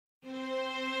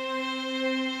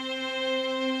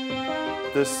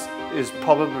This is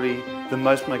probably the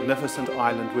most magnificent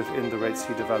island within the Red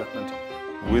Sea development.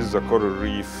 With the coral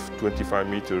reef 25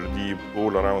 meters deep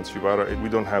all around Sheybarah, we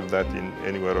don't have that in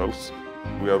anywhere else.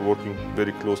 We are working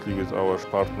very closely with our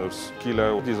partners,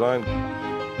 Killa Design.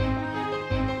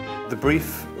 The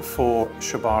brief for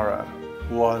Sheybarah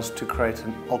was to create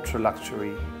an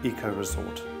ultra-luxury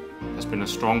eco-resort. There's been a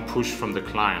strong push from the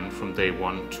client from day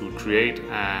one to create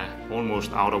an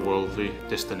almost outer-worldly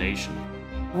destination.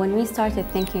 When we started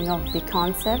thinking of the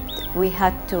concept, we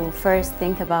had to first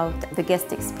think about the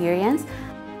guest experience.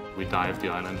 We dived the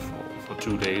island for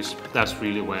 2 days. That's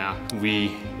really where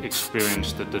we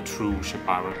experienced the true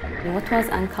Sheybarah. What was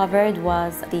uncovered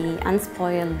was the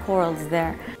unspoiled corals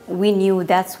there. We knew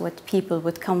that's what people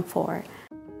would come for.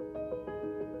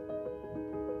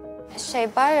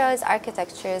 Sheybarah's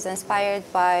architecture is inspired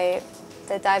by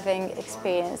the diving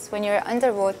experience. When you're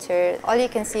underwater, all you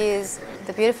can see is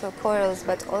the beautiful corals,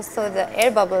 but also the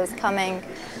air bubbles coming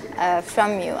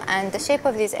from you. And the shape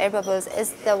of these air bubbles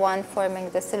is the one forming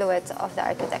the silhouette of the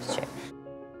architecture.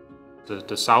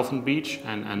 The southern beach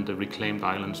and the reclaimed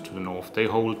islands to the north, they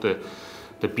hold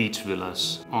the beach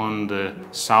villas. On the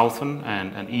southern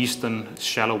and eastern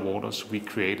shallow waters, we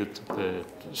created the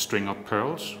string of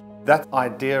pearls. That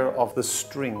idea of the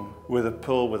string with a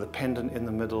pearl with a pendant in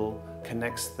the middle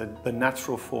connects the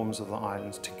natural forms of the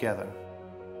islands together.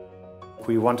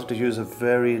 We wanted to use a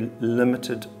very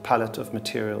limited palette of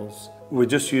materials. We're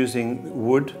just using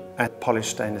wood and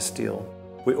polished stainless steel.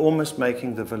 We're almost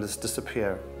making the villas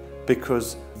disappear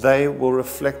because they will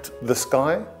reflect the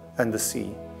sky and the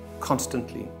sea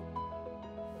constantly.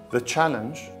 The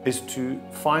challenge is to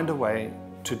find a way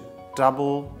to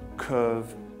double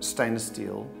curve stainless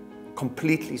steel,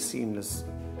 completely seamless,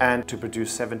 and to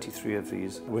produce 73 of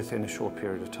these within a short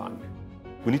period of time.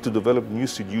 We need to develop new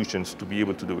solutions to be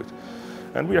able to do it.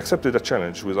 And we accepted a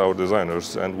challenge with our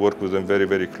designers and worked with them very,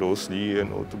 very closely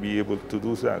in order to be able to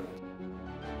do that.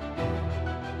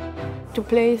 To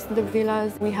place the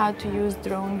villas, we had to use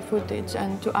drone footage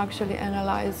and to actually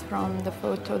analyze from the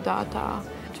photo data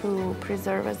to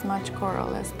preserve as much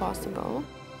coral as possible.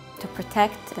 To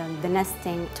protect the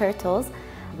nesting turtles,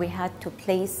 we had to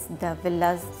place the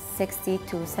villas 60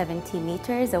 to 70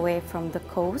 meters away from the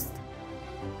coast.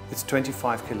 It's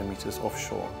 25 kilometers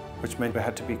offshore, which meant we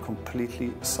had to be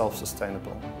completely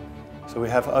self-sustainable. So we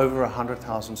have over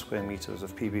 100,000 square meters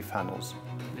of PB panels.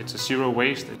 It's a zero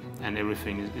waste and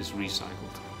everything is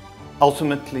recycled.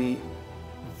 Ultimately,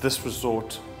 this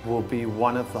resort will be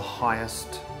one of the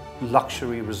highest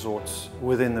luxury resorts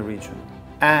within the region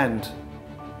and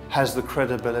has the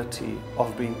credibility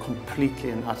of being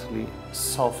completely and utterly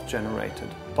self-generated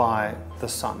by the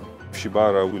sun.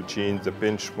 Sheybarah will change the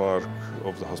benchmark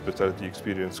of the hospitality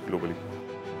experience globally.